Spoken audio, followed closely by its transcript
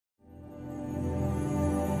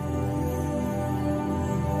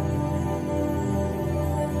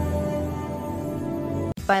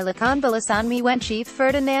by Lekan Bilesanmi when Chief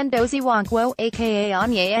FERDINAND DOZIE NWANKWO, aka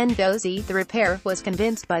Onye Ndozi, the repair, was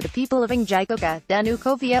convinced by the people of Njikoka,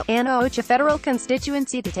 Dunukofia, Anaocha Federal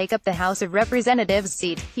Constituency to take up the House of Representatives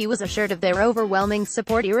seat. He was assured of their overwhelming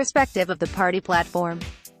support irrespective of the party platform.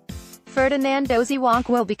 FERDINAND DOZIE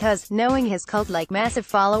NWANKWO because, knowing his cult-like massive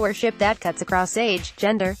followership that cuts across age,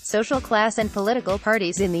 gender, social class and political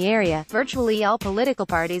parties in the area, virtually all political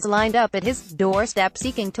parties lined up at his doorstep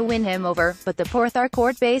seeking to win him over, but the Port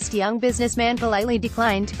Harcourt-based young businessman politely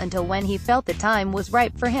declined, until when he felt the time was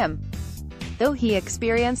ripe for him. Though he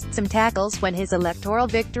experienced some tackles when his electoral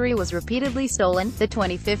victory was repeatedly stolen, the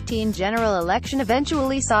 2015 general election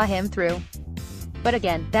eventually saw him through. But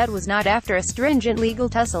again, that was not after a stringent legal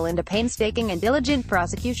tussle and a painstaking and diligent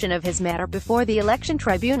prosecution of his matter before the election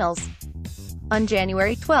tribunals. On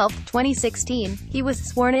January 12, 2016, he was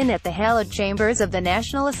sworn in at the hallowed chambers of the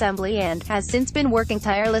National Assembly and has since been working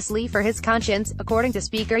tirelessly for his conscience, according to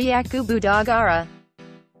Speaker Yakubu Dogara.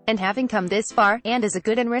 And having come this far, and as a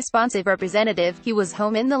good and responsive representative, he was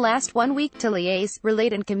home in the last 1 week to liaise,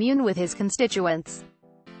 relate and commune with his constituents.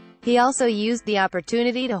 He also used the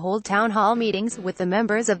opportunity to hold town hall meetings with the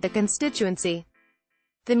members of the constituency.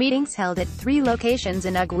 The meetings held at 3 locations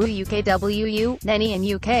in UKWU, NENI and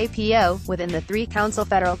UKPO, within the 3 council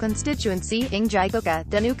federal constituency, Njikoka,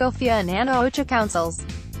 Dunukofia and Anaocha councils.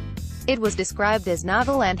 It was described as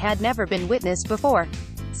novel and had never been witnessed before.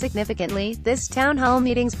 Significantly, this town hall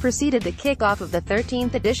meetings preceded the kickoff of the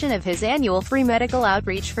 13th edition of his annual free medical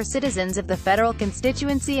outreach for citizens of the federal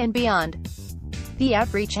constituency and beyond. The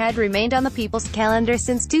outreach had remained on the people's calendar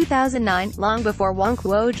since 2009, long before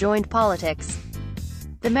NWANKWO joined politics.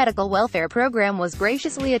 The medical welfare program was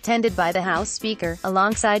graciously attended by the House Speaker,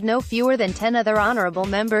 alongside no fewer than 10 other honorable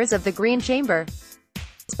members of the Green Chamber.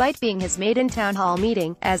 Despite being his maiden town hall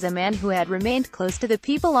meeting, as a man who had remained close to the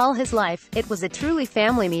people all his life, it was a truly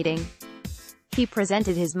family meeting. He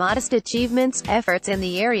presented his modest achievements, efforts in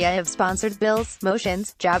the area of sponsored bills,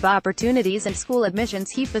 motions, job opportunities and school admissions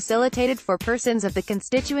he facilitated for persons of the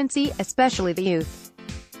constituency, especially the youth.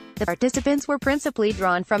 The participants were principally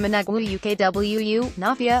drawn from Anagwu UKWU,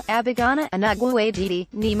 Nafia, Abigana, Anagwu Adidi,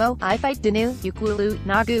 Nemo, Ifite Danu, Ukulu,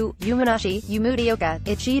 Nagu, Umanashi, Umudioka,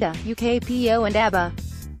 Ichida, UKPO and Aba.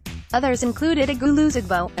 Others included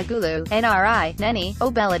Aguluzigbo, Agulu, NRI, Neni,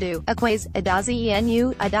 Obeladu, Akwes, Adazi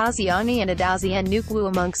Enu, Adaziani and Adazi Nukwu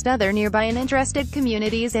amongst other nearby and interested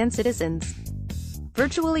communities and citizens.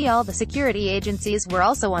 Virtually all the security agencies were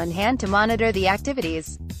also on hand to monitor the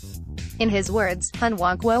activities. In his words,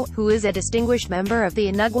 NWANKWO, who is a distinguished member of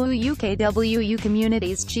the Anagwu UKWU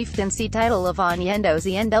community's chieftaincy title of Onye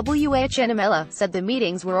Ndozi NWHNMLA, said the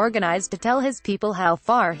meetings were organized to tell his people how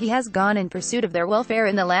far he has gone in pursuit of their welfare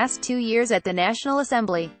in the last 2 years at the National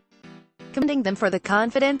Assembly. Commending them for the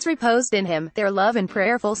confidence reposed in him, their love and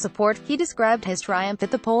prayerful support, he described his triumph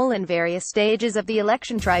at the poll in various stages of the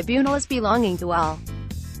election tribunal as belonging to all.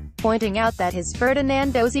 Pointing out that his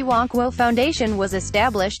FERDINAND DOZIE NWANKWO Foundation was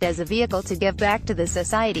established as a vehicle to give back to the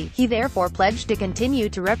society, he therefore pledged to continue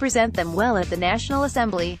to represent them well at the National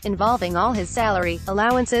Assembly, involving all his salary,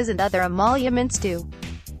 allowances and other emoluments to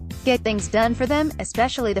get things done for them,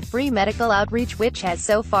 especially the free medical outreach which has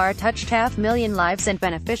so far touched 500,000 lives and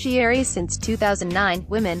beneficiaries since 2009,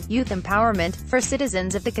 women, youth empowerment, for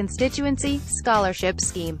citizens of the constituency, scholarship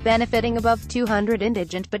scheme, benefiting above 200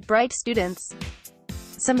 indigent but bright students.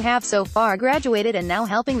 Some have so far graduated and now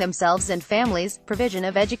helping themselves and families, provision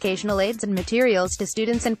of educational aids and materials to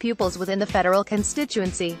students and pupils within the federal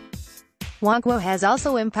constituency. NWANKWO has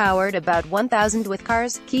also empowered about 1,000 with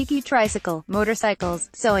cars, kiki tricycle,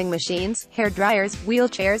 motorcycles, sewing machines, hair dryers,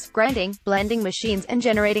 wheelchairs, grinding, blending machines and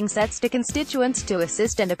generating sets to constituents to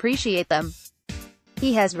assist and appreciate them.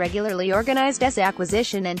 He has regularly organized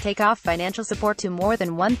acquisition and take-off financial support to more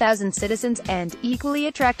than 1,000 citizens, and equally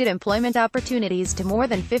attracted employment opportunities to more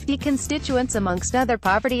than 50 constituents amongst other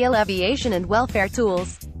poverty alleviation and welfare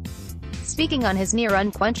tools. Speaking on his near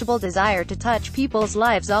unquenchable desire to touch people's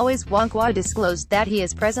lives always, NWANKWO disclosed that he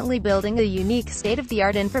is presently building a unique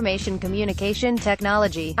state-of-the-art information communication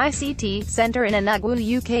technology (ICT) center in Anagwu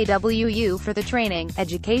UKWU for the training,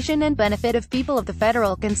 education and benefit of people of the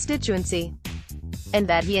federal constituency. And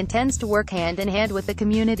that he intends to work hand-in-hand with the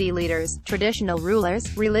community leaders, traditional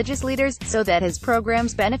rulers, religious leaders, so that his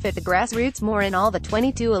programs benefit the grassroots more in all the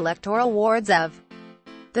 22 electoral wards of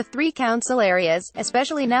the 3 council areas,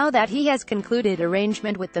 especially now that he has concluded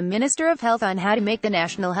arrangement with the Minister of Health on how to make the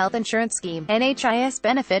National Health Insurance Scheme, NHIS,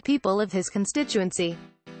 benefit people of his constituency.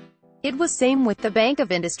 It was same with the Bank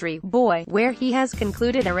of Industry, boy, where he has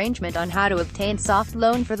concluded arrangement on how to obtain soft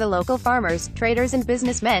loan for the local farmers, traders and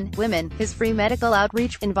businessmen, women, his free medical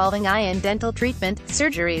outreach, involving eye and dental treatment,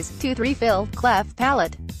 surgeries, tooth refill, cleft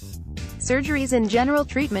palate surgeries and general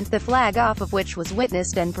treatment, the flag off of which was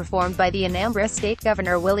witnessed and performed by the Anambra State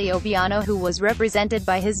Governor Willie Obiano, who was represented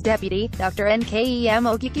by his deputy, Dr. Nkem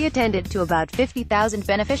Okeke, attended to about 50,000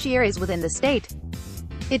 beneficiaries within the state.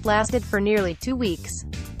 It lasted for nearly 2 weeks.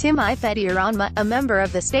 Tim Ifediranma, a member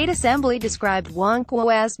of the State Assembly, described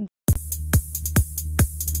Nwankwo as